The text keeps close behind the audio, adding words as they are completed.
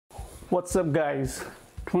What's up guys?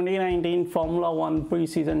 2019 Formula 1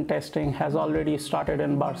 preseason testing has already started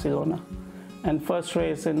in Barcelona and first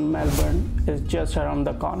race in Melbourne is just around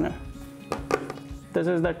the corner. This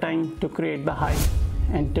is the time to create the hype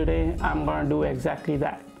and today I'm gonna do exactly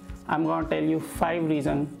that. I'm gonna tell you 5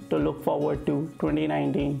 reasons to look forward to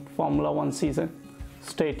 2019 Formula 1 season.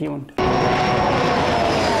 Stay tuned.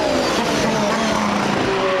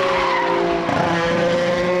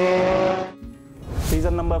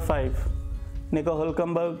 Reason number 5. Nico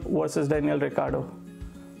Hülkenberg versus Daniel Ricciardo.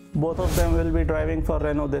 Both of them will be driving for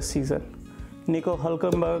Renault this season. Nico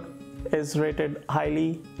Hülkenberg is rated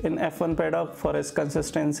highly in F1 paddock for his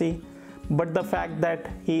consistency, but the fact that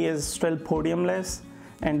he is still podiumless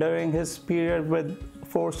and during his period with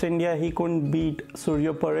Force India he couldn't beat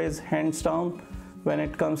Sergio Perez hands down when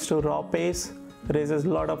it comes to raw pace raises a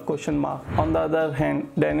lot of question mark. On the other hand,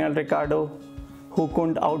 Daniel Ricciardo, who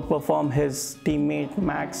couldn't outperform his teammate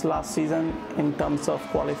Max last season in terms of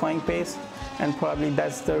qualifying pace, and probably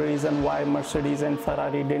that's the reason why Mercedes and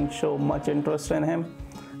Ferrari didn't show much interest in him.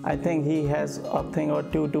 I think he has a thing or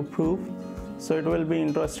two to prove, so it will be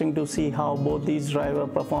interesting to see how both these drivers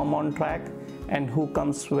perform on track and who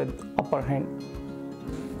comes with upper hand.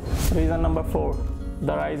 Reason number 4,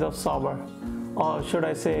 the rise of Sauber, or should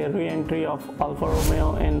I say re-entry of Alfa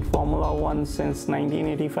Romeo in Formula 1 since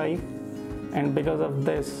 1985. And because of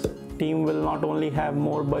this, team will not only have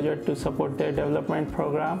more budget to support their development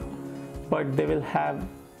program, but they will have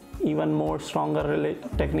even more stronger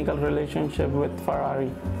technical relationship with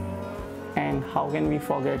Ferrari. And how can we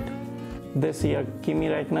forget, this year Kimi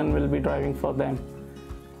Räikkönen will be driving for them.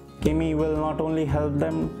 Kimi will not only help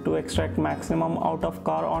them to extract maximum out of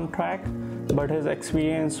car on track, but his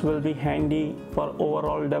experience will be handy for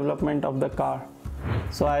overall development of the car.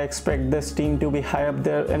 So I expect this team to be high up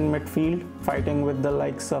there in midfield, fighting with the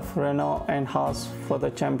likes of Renault and Haas for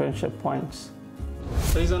the championship points.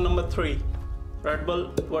 Reason number 3, Red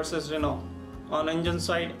Bull versus Renault. On engine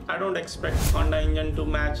side, I don't expect Honda engine to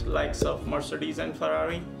match likes of Mercedes and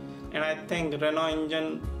Ferrari, and I think Renault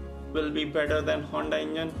engine will be better than Honda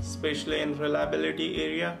engine, especially in reliability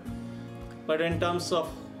area. But in terms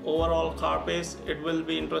of overall car pace, it will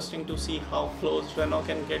be interesting to see how close Renault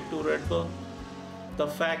can get to Red Bull. The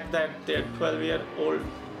fact that their 12-year-old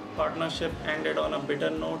partnership ended on a bitter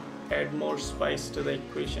note add more spice to the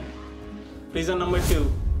equation. Reason number 2,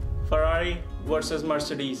 Ferrari versus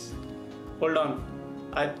Mercedes. Hold on,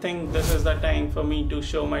 I think this is the time for me to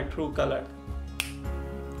show my true color.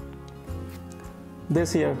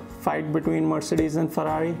 This year, fight between Mercedes and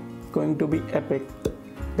Ferrari going to be epic.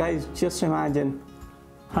 Guys, just imagine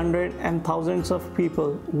hundreds and thousands of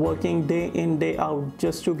people working day in day out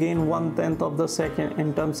just to gain 1/10 of the second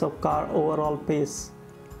in terms of car overall pace.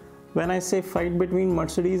 When I say fight between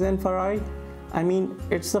Mercedes and Ferrari, I mean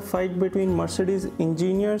it's the fight between Mercedes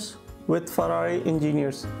engineers with Ferrari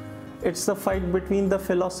engineers. It's the fight between the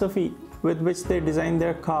philosophy with which they design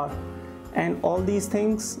their car, and all these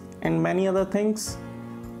things and many other things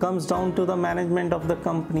comes down to the management of the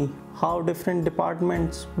company, how different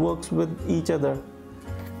departments works with each other.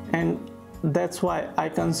 And that's why I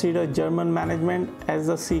consider German management as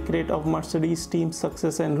the secret of Mercedes team's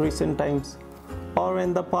success in recent times, or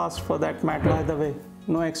in the past for that matter. By the way,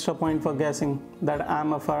 no extra point for guessing that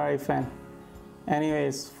I'm a Ferrari fan.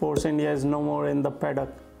 Anyways, Force India is no more in the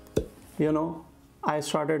paddock. You know, I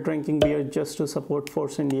started drinking beer just to support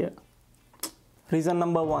Force India. Reason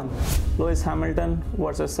number 1, Lewis Hamilton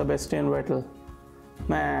versus Sebastian Vettel.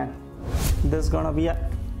 Man, this is gonna be a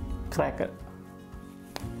cracker.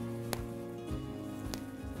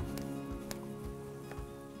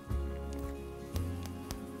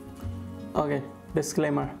 Okay,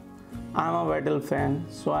 disclaimer, I'm a Vettel fan,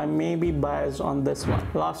 so I may be biased on this one.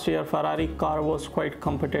 Last year Ferrari car was quite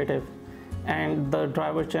competitive and the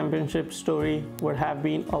driver championship story would have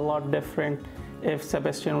been a lot different if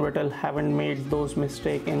Sebastian Vettel haven't made those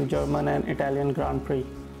mistakes in German and Italian Grand Prix.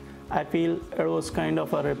 I feel it was kind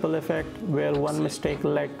of a ripple effect where one mistake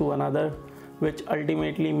led to another, which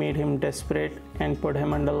ultimately made him desperate and put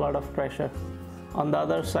him under a lot of pressure. On the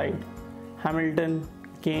other side, Hamilton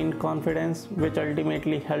gained confidence, which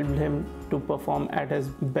ultimately helped him to perform at his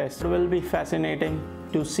best. It will be fascinating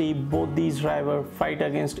to see both these drivers fight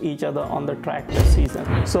against each other on the track this season.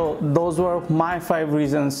 So those were my 5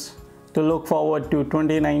 reasons to look forward to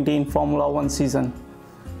 2019 Formula 1 season.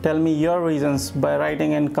 Tell me your reasons by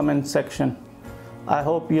writing in comment section. I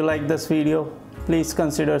hope you like this video. Please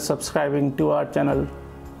consider subscribing to our channel.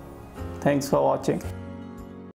 Thanks for watching.